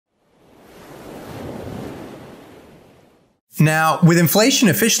Now, with inflation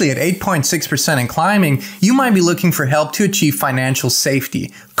officially at 8.6% and climbing, you might be looking for help to achieve financial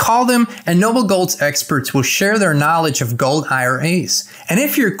safety. Call them and Noble Gold's experts will share their knowledge of gold IRAs. And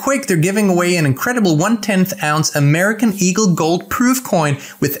if you're quick, they're giving away an incredible 1/10 ounce American Eagle Gold Proof coin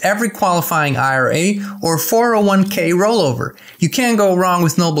with every qualifying IRA or 401k rollover. You can't go wrong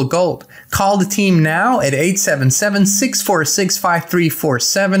with Noble Gold. Call the team now at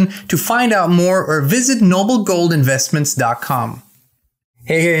 877-646-5347 to find out more or visit noblegoldinvestments.com.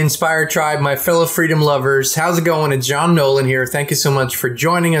 Hey, Inspired Tribe, my fellow freedom lovers. How's it going? It's Jean Nolan here. Thank you so much for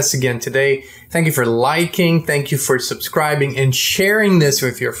joining us again today. Thank you for liking. Thank you for subscribing and sharing this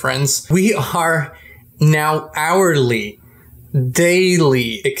with your friends. We are now hourly,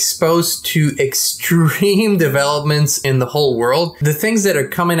 daily exposed to extreme developments in the whole world. The things that are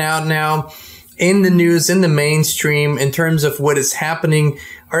coming out now in the news, in the mainstream, in terms of what is happening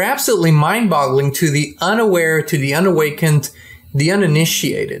are absolutely mind-boggling to the unaware, to the unawakened, the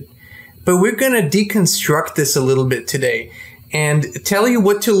uninitiated. But we're going to deconstruct this a little bit today and tell you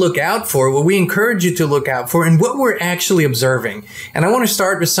what to look out for, what we encourage you to look out for, and what we're actually observing. And I want to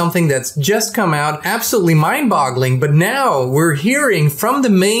start with something that's just come out, absolutely mind-boggling, but now we're hearing from the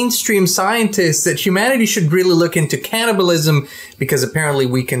mainstream scientists that humanity should really look into cannibalism because apparently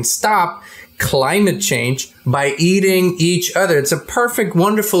we can stop climate change by eating each other. It's a perfect,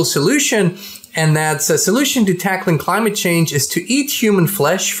 wonderful solution. And that's a solution to tackling climate change is to eat human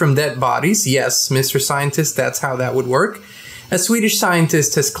flesh from dead bodies. Yes, Mr. Scientist, that's how that would work. A Swedish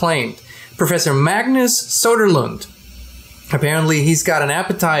scientist has claimed. Professor Magnus Söderlund, apparently he's got an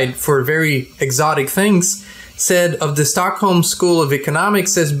appetite for very exotic things, said of the Stockholm School of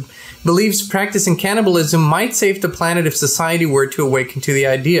Economics, believes practicing cannibalism might save the planet if society were to awaken to the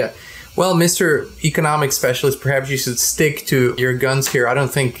idea. Well, Mr. Economic Specialist, perhaps you should stick to your guns here. I don't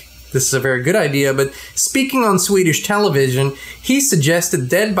think this is a very good idea, but speaking on Swedish television, he suggested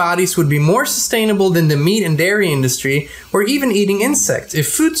dead bodies would be more sustainable than the meat and dairy industry or even eating insects if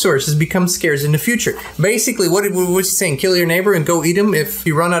food sources become scarce in the future. Basically, what was he saying? Kill your neighbor and go eat him if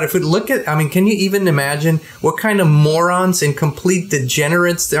you run out of food. Can you even imagine what kind of morons and complete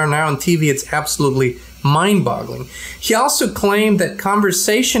degenerates there are now on TV? It's absolutely mind-boggling. He also claimed that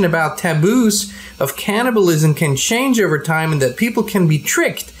conversation about taboos of cannibalism can change over time and that people can be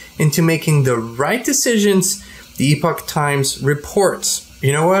tricked into making the right decisions, the Epoch Times reports.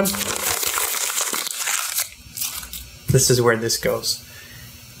 You know what? This is where this goes.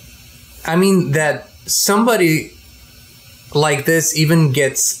 I mean, that somebody like this even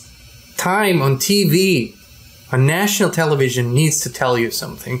gets time on TV, on national television, needs to tell you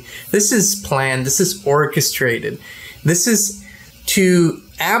something. This is planned. This is orchestrated. This is to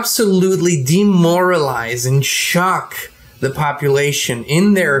absolutely demoralize and shock the population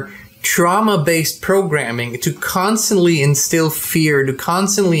in their trauma-based programming, to constantly instill fear, to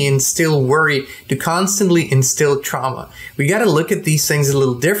constantly instill worry, to constantly instill trauma. We got to look at these things a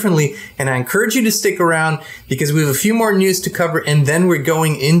little differently, and I encourage you to stick around because we have a few more news to cover, and then we're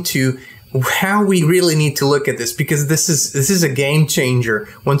going into how we really need to look at this, because this is a game changer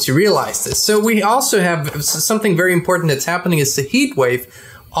once you realize this. So we also have something very important that's happening is the heat wave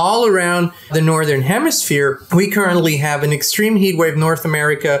all around the Northern Hemisphere. We currently have an extreme heat wave, North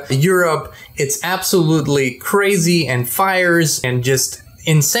America, Europe. It's absolutely crazy, and fires and just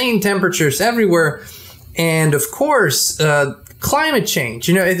insane temperatures everywhere. And of course, climate change,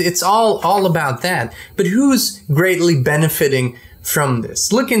 it's all about that. But who's greatly benefiting from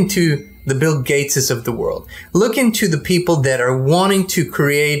this? Look into the Bill Gateses of the world. Look into the people that are wanting to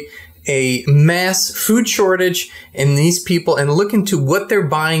create a mass food shortage in these people, and look into what they're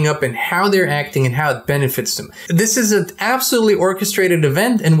buying up and how they're acting and how it benefits them. This is an absolutely orchestrated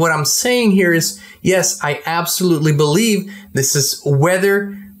event, and what I'm saying here is, yes, I absolutely believe this is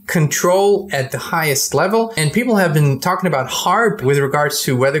weather control at the highest level, and people have been talking about HAARP with regards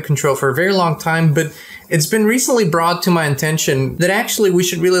to weather control for a very long time, but it's been recently brought to my attention that actually we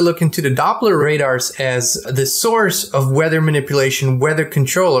should really look into the Doppler radars as the source of weather manipulation, weather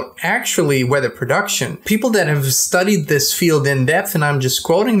control, or actually weather production. People that have studied this field in depth, and I'm just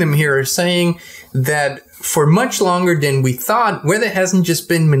quoting them here, are saying that for much longer than we thought, weather hasn't just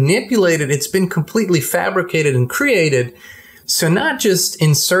been manipulated, it's been completely fabricated and created. So not just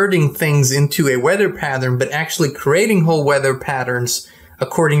inserting things into a weather pattern, but actually creating whole weather patterns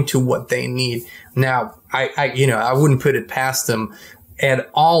according to what they need. Now, I wouldn't put it past them at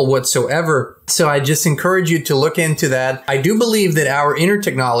all whatsoever. So I just encourage you to look into that. I do believe that our inner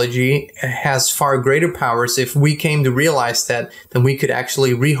technology has far greater powers. If we came to realize that, then we could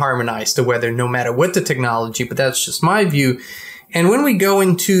actually reharmonize the weather no matter what the technology, but that's just my view. And when we go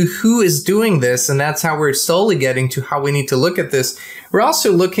into who is doing this, and that's how we're slowly getting to how we need to look at this, we're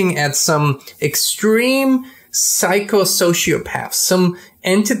also looking at some extreme psychosociopaths, some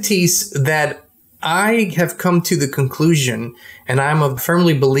entities that I have come to the conclusion, and I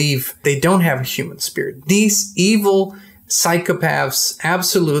firmly believe they don't have a human spirit. These evil psychopaths,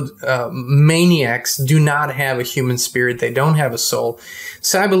 absolute maniacs, do not have a human spirit. They don't have a soul.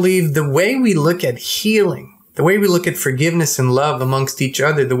 So I believe the way we look at healing, the way we look at forgiveness and love amongst each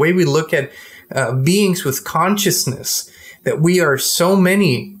other, the way we look at beings with consciousness, that we are so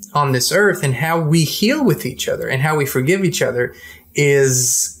many on this earth, and how we heal with each other and how we forgive each other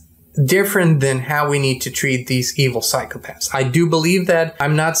is different than how we need to treat these evil psychopaths. I do believe that.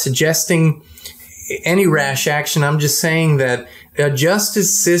 I'm not suggesting any rash action. I'm just saying that a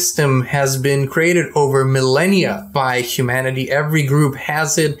justice system has been created over millennia by humanity. Every group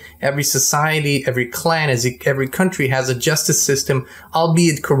has it. Every society, every clan, every country has a justice system,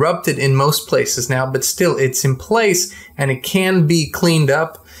 albeit corrupted in most places now, but still it's in place and it can be cleaned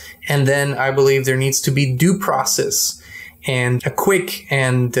up. And then I believe there needs to be due process and a quick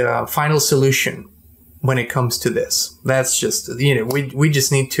and final solution when it comes to this. That's just, we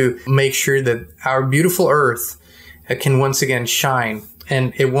just need to make sure that our beautiful earth can once again shine,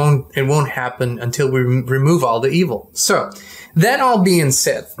 and it won't happen until we remove all the evil. So that all being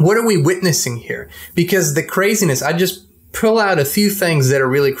said, what are we witnessing here? Because the craziness, I just pull out a few things that are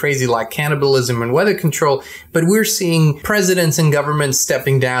really crazy, like cannibalism and weather control, but we're seeing presidents and governments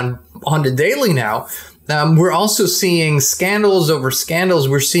stepping down on the daily now. We're also seeing scandals over scandals.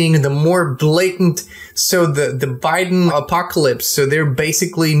 We're seeing the more blatant, so the Biden apocalypse. So they're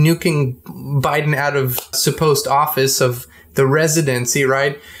basically nuking Biden out of supposed office of the residency,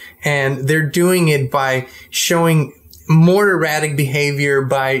 right? And they're doing it by showing more erratic behavior,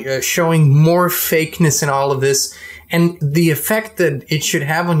 by showing more fakeness in all of this. And the effect that it should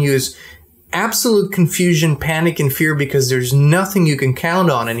have on you is absolute confusion, panic, and fear, because there's nothing you can count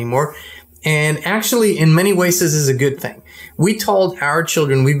on anymore. And actually, in many ways, this is a good thing. We told our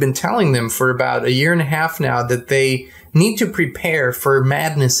children, we've been telling them for about a year and a half now, that they need to prepare for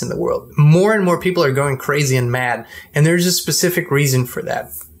madness in the world. More and more people are going crazy and mad, and there's a specific reason for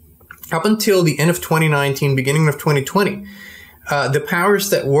that. Up until the end of 2019, beginning of 2020, the powers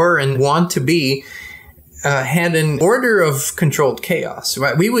that were and want to be had an order of controlled chaos,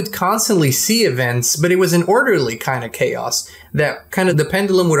 right? We would constantly see events, but it was an orderly kind of chaos that kind of the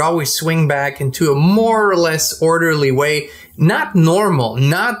pendulum would always swing back into a more or less orderly way. Not normal,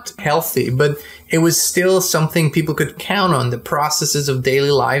 not healthy, but it was still something people could count on. The processes of daily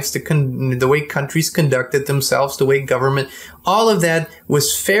lives, the way countries conducted themselves, the way government, all of that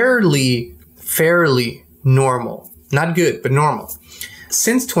was fairly normal. Not good, but normal.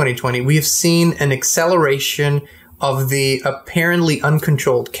 Since 2020, we have seen an acceleration of the apparently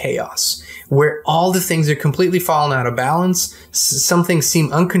uncontrolled chaos, where all the things are completely fallen out of balance. Some things seem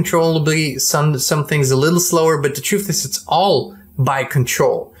uncontrollably, some things a little slower, but the truth is it's all by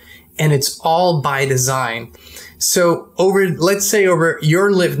control, and it's all by design. So let's say over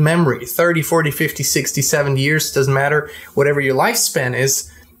your lived memory, 30, 40, 50, 60, 70 years, doesn't matter, whatever your lifespan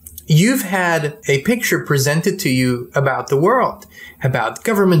is, you've had a picture presented to you about the world, about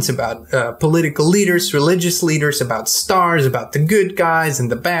governments, about political leaders, religious leaders, about stars, about the good guys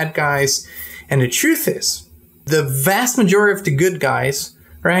and the bad guys. And the truth is, the vast majority of the good guys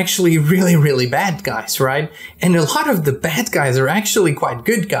are actually really bad guys, right? And a lot of the bad guys are actually quite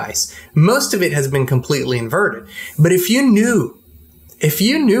good guys. Most of it has been completely inverted. But if you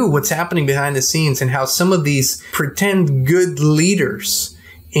knew what's happening behind the scenes and how some of these pretend good leaders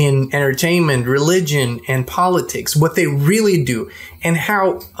in entertainment, religion, and politics, what they really do, and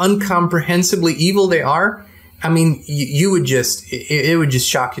how incomprehensibly evil they are, I mean, it would just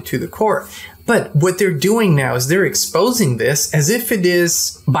shock you to the core. But what they're doing now is they're exposing this as if it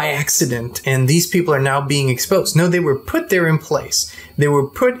is by accident, and these people are now being exposed. No, they were put there in place. They were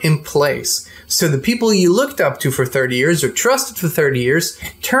put in place so the people you looked up to for 30 years or trusted for 30 years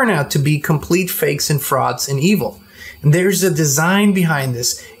turn out to be complete fakes and frauds and evil. And there's a design behind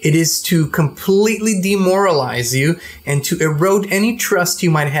this. It is to completely demoralize you and to erode any trust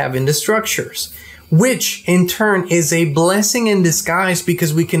you might have in the structures, which in turn is a blessing in disguise,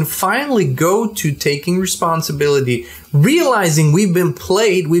 because we can finally go to taking responsibility, realizing we've been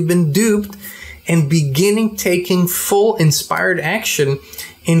played, we've been duped, and beginning taking full inspired action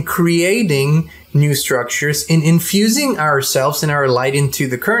in creating new structures, in infusing ourselves and our light into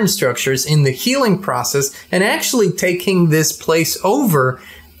the current structures, in the healing process, and actually taking this place over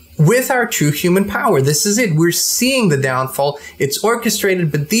with our true human power. This is it. We're seeing the downfall. It's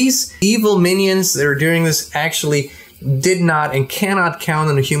orchestrated, but these evil minions that are doing this actually did not and cannot count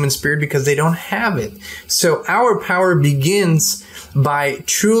on the human spirit because they don't have it. So our power begins by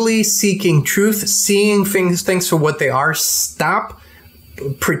truly seeking truth, seeing things for what they are. Stop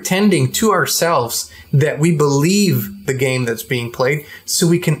pretending to ourselves that we believe the game that's being played, so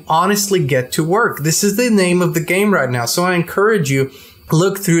we can honestly get to work. This is the name of the game right now. So I encourage you,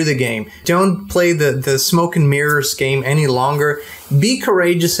 look through the game. Don't play the smoke and mirrors game any longer. Be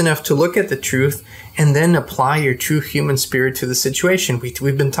courageous enough to look at the truth and then apply your true human spirit to the situation.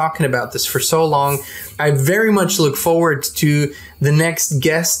 We've been talking about this for so long. I very much look forward to the next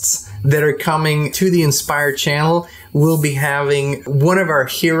guests that are coming to the Inspired channel. We'll be having one of our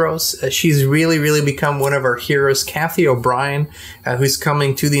heroes. She's really become one of our heroes, Kathy O'Brien, who's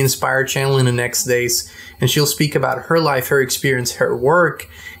coming to the Inspired channel in the next days. And she'll speak about her life, her experience, her work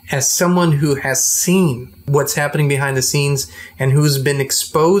as someone who has seen what's happening behind the scenes and who's been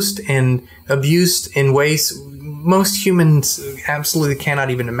exposed and abused in ways most humans absolutely cannot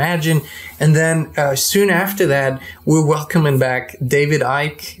even imagine. And then soon after that, we're welcoming back David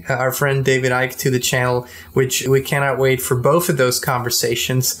Icke, our friend David Icke, to the channel, which we cannot wait for both of those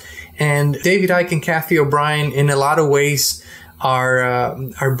conversations. And David Icke and Kathy O'Brien, in a lot of ways,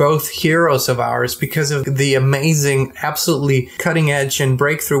 are both heroes of ours because of the amazing, absolutely cutting edge and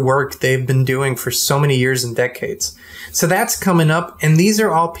breakthrough work they've been doing for so many years and decades. So that's coming up. And these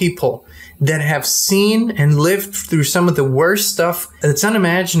are all people that have seen and lived through some of the worst stuff that's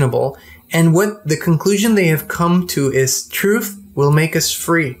unimaginable. And what the conclusion they have come to is truth will make us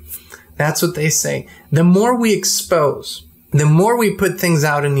free. That's what they say. The more we expose, the more we put things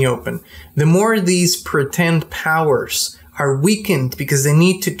out in the open, the more these pretend powers are weakened because they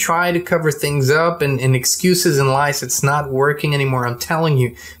need to try to cover things up and excuses and lies. It's not working anymore, I'm telling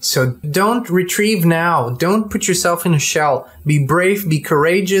you. So don't retrieve now. Don't put yourself in a shell. Be brave, be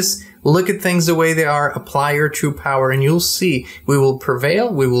courageous, look at things the way they are, apply your true power, and you'll see we will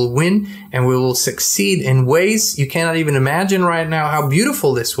prevail, we will win, and we will succeed in ways you cannot even imagine right now how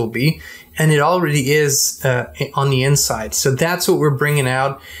beautiful this will be. And it already is on the inside. So that's what we're bringing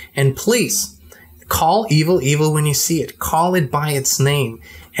out. And please, call evil evil when you see it. Call it by its name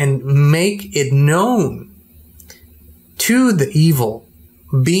and make it known to the evil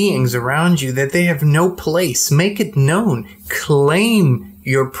beings around you that they have no place. Make it known. Claim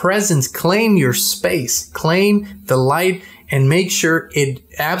your presence. Claim your space. Claim the light and make sure it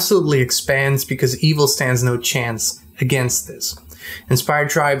absolutely expands, because evil stands no chance against this. Inspired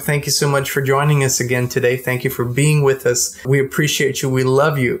Tribe, thank you so much for joining us again today. Thank you for being with us. We appreciate you. We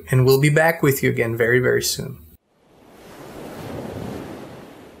love you. And we'll be back with you again very, very soon.